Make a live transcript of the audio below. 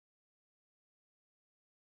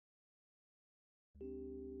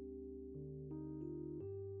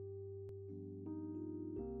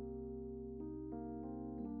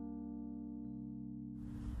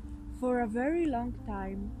For a very long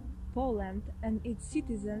time, Poland and its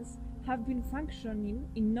citizens have been functioning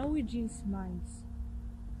in Norwegians' minds.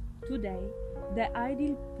 Today, the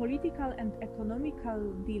ideal political and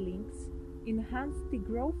economical dealings enhance the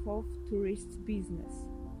growth of tourist business.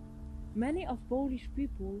 Many of Polish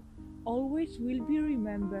people always will be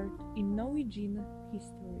remembered in Norwegian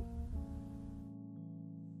history.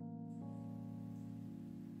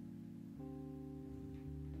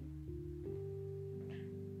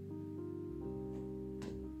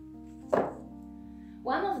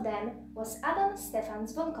 One of them was Adam Stefan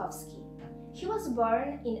Dzwonkowski. He was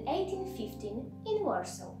born in 1815 in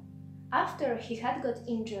Warsaw. After he had got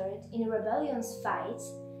injured in rebellious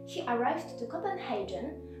fights, he arrived to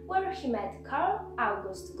Copenhagen, where he met Carl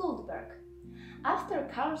August Guldberg. After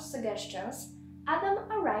Carl's suggestions, Adam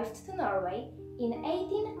arrived to Norway in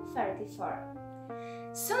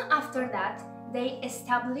 1834. Soon after that, they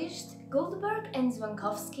established Guldberg and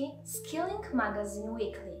Dzwonkowski Skilling Magazine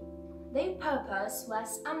Weekly. Their purpose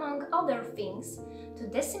was, among other things, to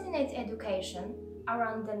disseminate education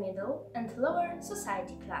around the middle and lower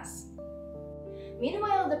society class.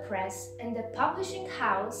 Meanwhile, the press and the publishing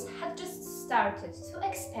house had just started to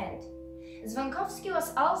expand. Dzwonkowski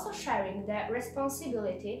was also sharing the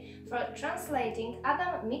responsibility for translating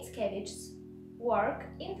Adam Mickiewicz's work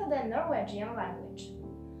into the Norwegian language.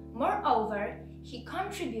 Moreover, he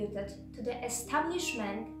contributed to the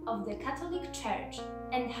establishment of the Catholic Church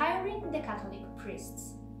and hiring the Catholic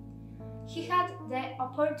priests. He had the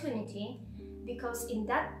opportunity because in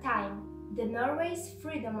that time the Norway's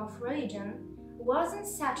freedom of religion wasn't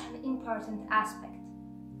such an important aspect.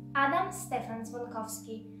 Adam Stefan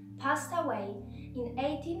Dzwonkowski passed away in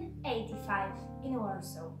 1885 in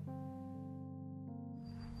Warsaw.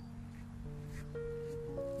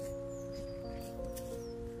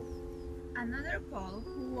 Another Pole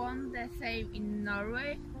who won the fame in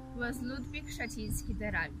Norway was Ludwik Szaciński.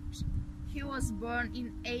 He was born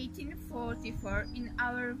in 1844 in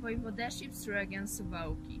our voivodeship's region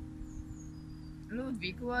Suwałki.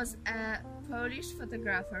 Ludwik was a Polish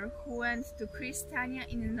photographer who went to Christiania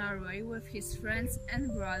in Norway with his friends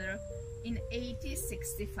and brother in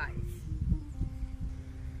 1865.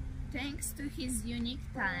 Thanks to his unique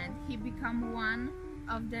talent, he became one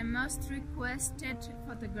of the most requested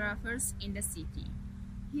photographers in the city.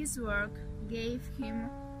 His work gave him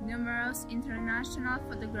numerous international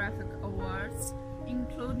photographic awards,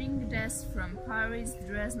 including those from Paris,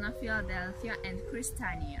 Dresden, Philadelphia, and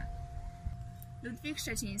Christiania. Ludwik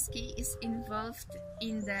Szaciński is involved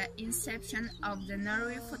in the inception of the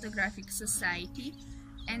Norway Photographic Society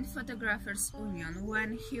and Photographers Union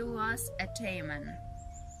when he was a chairman.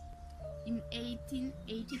 In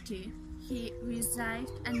 1882, he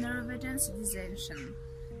received a Norwegian citizenship.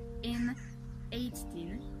 In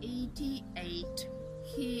 1888,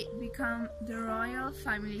 he became the royal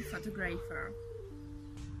family photographer.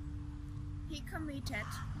 He committed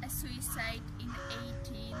a suicide in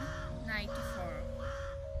 1894.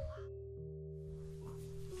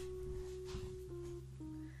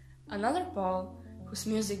 Another Pole whose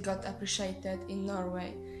music got appreciated in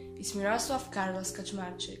Norway is Mirosław Carlos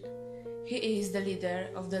Kaczmarczyk. He is the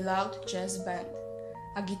leader of the Loud Jazz Band,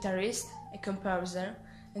 a guitarist, a composer,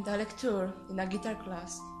 and a lecturer in a guitar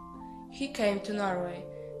class. He came to Norway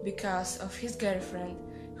because of his girlfriend,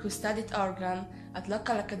 who studied organ at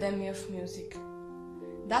local Academy of Music.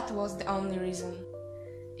 That was the only reason.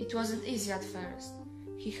 It wasn't easy at first.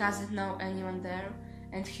 He hasn't known anyone there,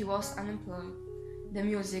 and he was unemployed. The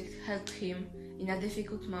music helped him in a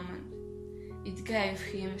difficult moment. It gave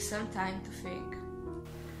him some time to think.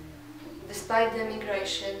 Despite the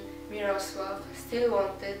migration, Mirosław still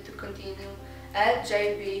wanted to continue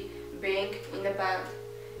LJB being in a band.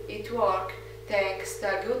 It worked thanks to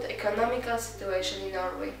a good economical situation in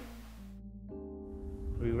Norway.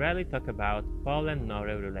 We rarely talk about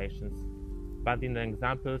Poland-Norway relations, but in the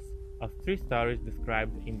examples of 3 stories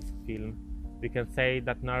described in this film, we can say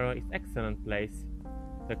that Norway is an excellent place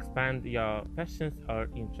to expand your passions or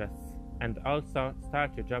interests and also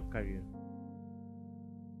start your job career.